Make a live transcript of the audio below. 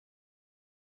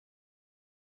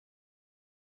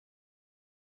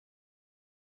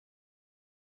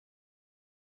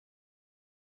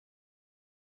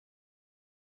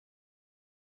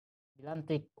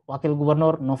Dilantik Wakil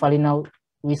Gubernur Novalina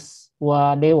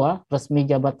Wiswadewa Resmi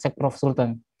Jabat Sekprov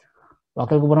Sulteng.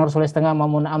 Wakil Gubernur Sulawesi Tengah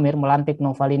Mamun Amir melantik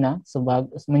Novalina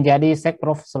menjadi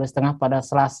Sekprov Sulawesi Tengah pada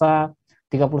Selasa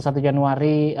 31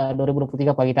 Januari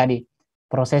 2023 pagi tadi.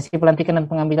 Prosesi pelantikan dan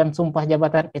pengambilan sumpah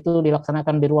jabatan itu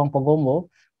dilaksanakan di Ruang Pogombo,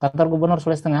 Kantor Gubernur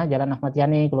Sulawesi Tengah, Jalan Ahmad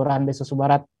Yani, Kelurahan Besusu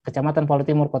Barat, Kecamatan Palu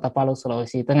Timur, Kota Palu,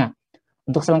 Sulawesi Tengah.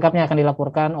 Untuk selengkapnya akan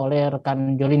dilaporkan oleh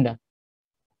rekan Jolinda.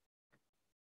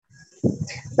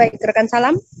 Baik, rekan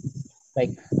salam.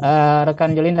 Baik,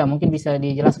 rekan Jolinda, mungkin bisa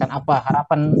dijelaskan apa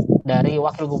harapan dari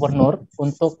Wakil Gubernur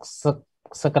untuk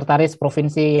sekretaris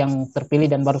provinsi yang terpilih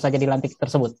dan baru saja dilantik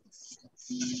tersebut?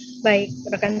 Baik,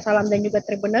 rekan salam dan juga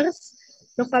tribuners,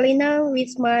 Novalina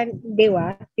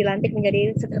Wiswadewa dilantik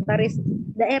menjadi sekretaris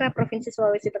daerah Provinsi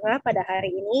Sulawesi Tengah pada hari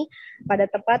ini, pada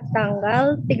tepat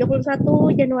tanggal 31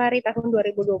 Januari tahun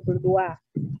 2022.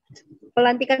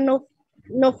 Pelantikan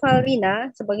Novalina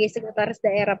sebagai sekretaris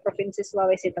daerah Provinsi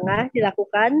Sulawesi Tengah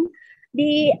dilakukan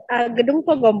di Gedung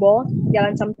Pogombo,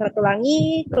 Jalan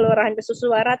Samratulangi, Kelurahan Besusu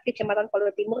Barat, Kecamatan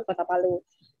Palu Timur, Kota Palu.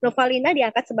 Novalina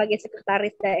diangkat sebagai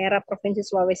sekretaris daerah Provinsi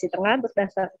Sulawesi Tengah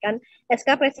berdasarkan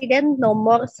SK Presiden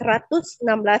nomor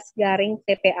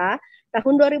 116/TPA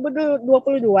tahun 2022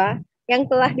 yang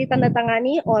telah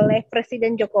ditandatangani oleh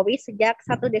Presiden Jokowi sejak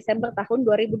 1 Desember tahun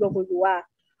 2022.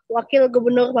 Wakil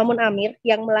Gubernur Mamun Amir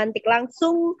yang melantik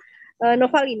langsung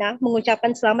Novalina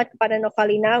mengucapkan selamat kepada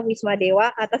Novalina Wiswadewa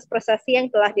atas prestasi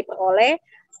yang telah diperoleh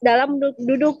dalam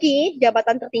menduduki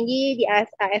jabatan tertinggi di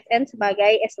ASN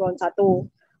sebagai Eselon 1.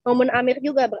 Mamun Amir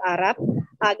juga berharap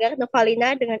agar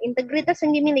Novalina dengan integritas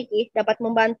yang dimiliki dapat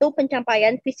membantu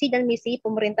pencapaian visi dan misi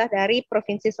pemerintah dari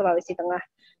Provinsi Sulawesi Tengah.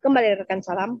 Kembali rekan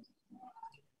salam.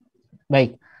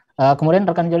 Baik. Kemudian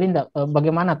rekan Jolinda,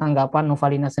 bagaimana tanggapan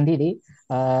Novalina sendiri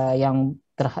yang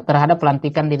terhadap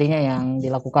pelantikan dirinya yang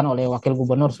dilakukan oleh Wakil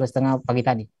Gubernur Sulawesi Tengah pagi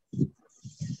tadi?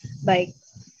 Baik,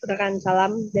 rekan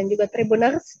salam dan juga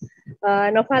tribuners,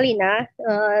 Novalina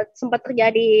sempat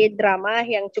terjadi drama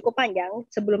yang cukup panjang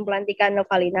sebelum pelantikan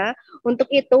Novalina.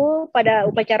 Untuk itu, pada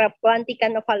upacara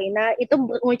pelantikan Novalina itu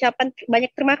mengucapkan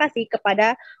banyak terima kasih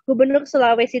kepada Gubernur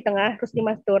Sulawesi Tengah Rusdi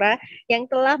Mastura yang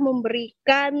telah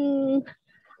memberikan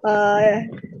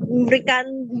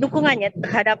dukungannya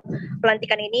terhadap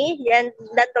pelantikan ini dan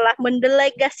telah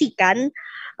mendelegasikan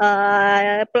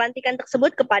pelantikan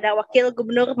tersebut kepada Wakil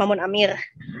Gubernur Mamun Amir.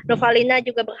 Novalina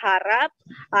juga berharap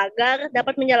agar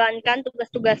dapat menjalankan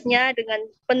tugas-tugasnya dengan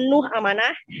penuh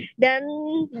amanah dan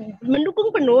mendukung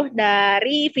penuh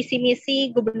dari visi misi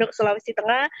Gubernur Sulawesi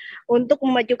Tengah untuk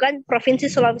memajukan Provinsi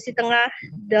Sulawesi Tengah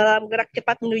dalam gerak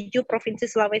cepat menuju Provinsi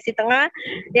Sulawesi Tengah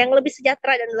yang lebih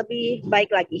sejahtera dan lebih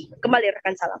baik lagi. Kembali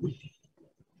rekan salam.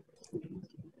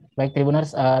 Baik,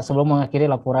 Tribuners, sebelum mengakhiri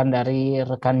laporan dari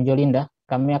rekan Jolinda,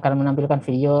 kami akan menampilkan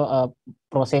video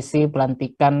prosesi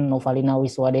pelantikan Novalina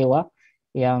Wiswadewa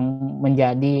yang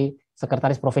menjadi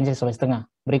Sekretaris Provinsi Sulawesi Tengah.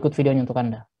 Berikut videonya untuk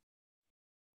Anda.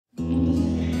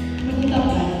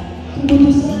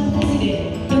 Keputusan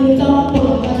Presiden tentang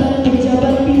pengangkatan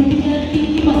pejabat pimpinan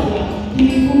tinggi media di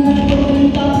lingkungan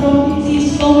pemerintah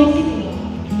Provinsi Sulawesi Tengah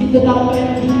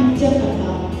ditetapkan di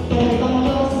Jakarta pada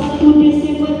tanggal 1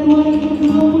 Desember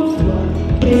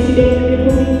 2022. Presiden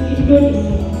Republik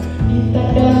Indonesia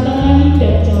ditandatangani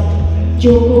dan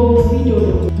Joko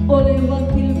Widodo oleh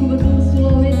Wakil Gubernur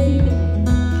Sulawesi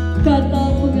Tengah.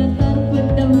 Kata pengantar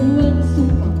pendahuluan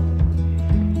sumpah.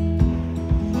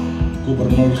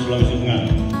 Gubernur Sulawesi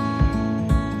Tengah.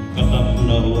 Kata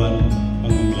pendahuluan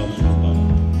pengambilan sumpah.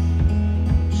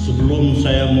 Sebelum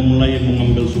saya memulai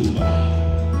mengambil sumpah,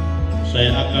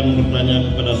 saya akan bertanya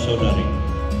kepada saudari.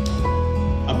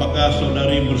 Apakah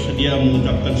saudari bersedia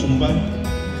mengucapkan sumpah?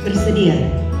 Bersedia.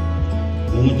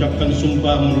 Mengucapkan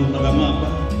sumpah menurut agama apa?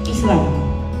 Islam.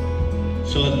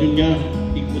 Selanjutnya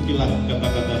ikutilah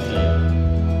kata-kata saya.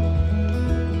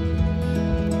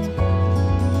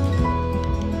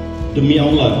 Demi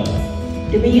Allah.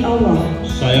 Demi Allah.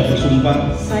 Saya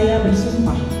bersumpah. Saya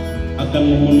bersumpah. Akan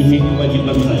memenuhi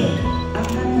kewajiban saya.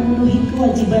 Akan memenuhi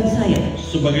kewajiban saya.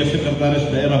 Sebagai Sekretaris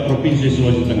Daerah Provinsi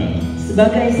Sulawesi Tengah.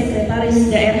 Sebagai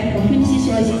Sekretaris Daerah Provinsi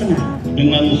Sulawesi Tengah.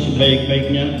 Dengan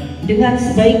sebaik-baiknya. Dengan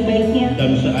sebaik-baiknya.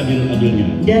 Dan seadil-adilnya.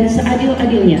 Dan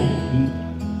seadil-adilnya.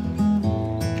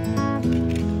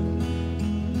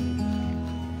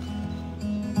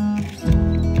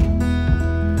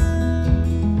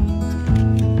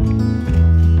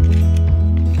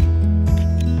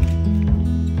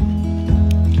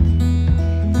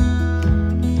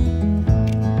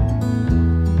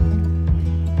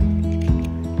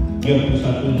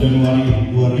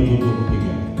 Januari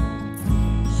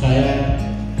 2023. Saya,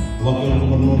 Wakil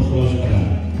Gubernur Sulawesi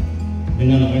Tengah,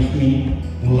 dengan resmi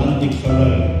melantik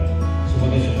saudari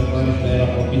sebagai Sekretaris Daerah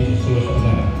Provinsi Sulawesi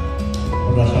Tengah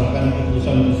berdasarkan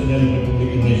keputusan Presiden Republik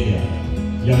Indonesia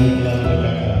yang telah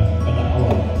dibacakan pada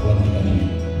awal pelantikan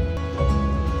ini.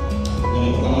 Yang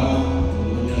pertama,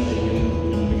 tentunya saya ingin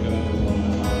menyampaikan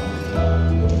permohonan maaf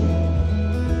semua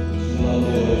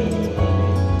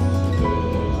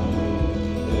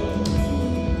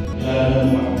dan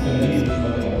memaafkan diri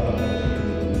sebagai aparatur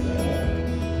sipil negara.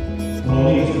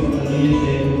 Melalui kesempatan ini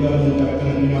saya juga mengucapkan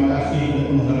terima kasih dan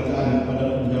penghargaan kepada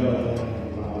penjabat yang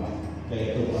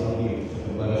yaitu Pagi,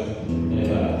 Sekretaris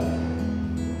Daerah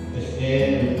SE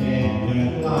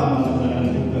yang telah melaksanakan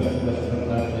tugas-tugas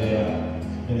sekretaris daerah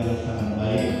dengan sangat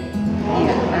baik.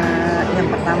 Ya, yang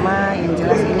pertama yang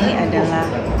jelas ini adalah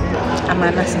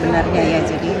amanah sebenarnya ya,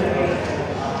 jadi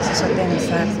sesuatu yang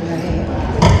besar sebenarnya ya.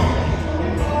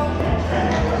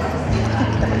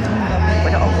 Kita bertanggung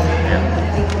kepada Allah yang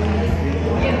penting.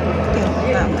 Itu yang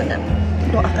pertama, dan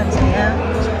doakan saya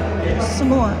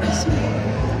semua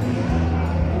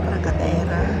perangkat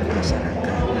daerah,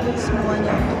 masyarakat,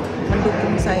 semuanya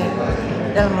mendukung saya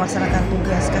dalam melaksanakan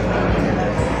tugas, karena ini adalah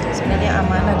sebenarnya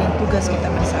amanah dan tugas kita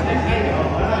bersama.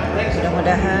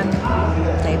 Mudah-mudahan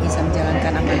saya bisa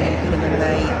menjalankan amanah itu dengan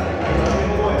baik.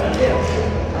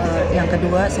 Yang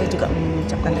kedua, saya juga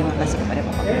mengucapkan terima kasih kepada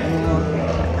Bapak Gubernur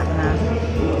karena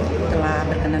telah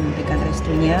berkenan memberikan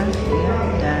restunya ya,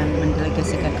 dan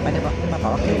mendelegasikan kepada Bapak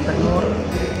Wakil Gubernur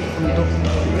untuk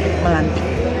melantik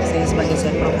saya sebagai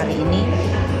Sekprov hari ini.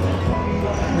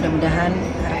 Mudah-mudahan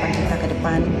harapan kita ke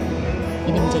depan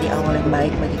ini menjadi awal yang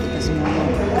baik bagi kita semuanya,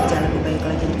 kerja lebih baik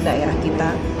lagi untuk daerah kita,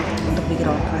 untuk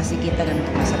birokrasi kita dan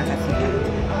untuk masyarakat kita.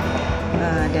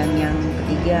 Dan yang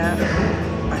ketiga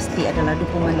pasti adalah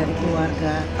dukungan dari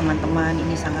keluarga, teman-teman,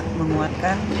 ini sangat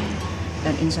menguatkan,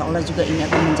 dan insya Allah juga ini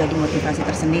akan menjadi motivasi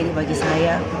tersendiri bagi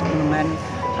saya untuk mengemban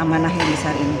amanah yang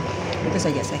besar ini. Itu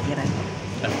saja saya kira.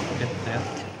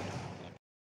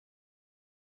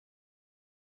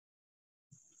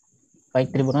 Baik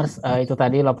Tribuners, itu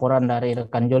tadi laporan dari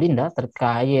rekan Jolinda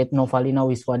terkait Novalina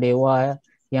Wiswadewa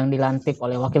yang dilantik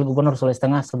oleh Wakil Gubernur Sulawesi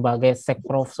Tengah sebagai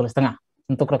Sekprov Sulawesi Tengah.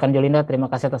 Untuk rekan Jolinda, terima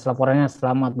kasih atas laporannya.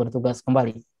 Selamat bertugas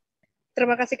kembali.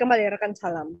 Terima kasih kembali rekan,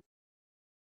 salam.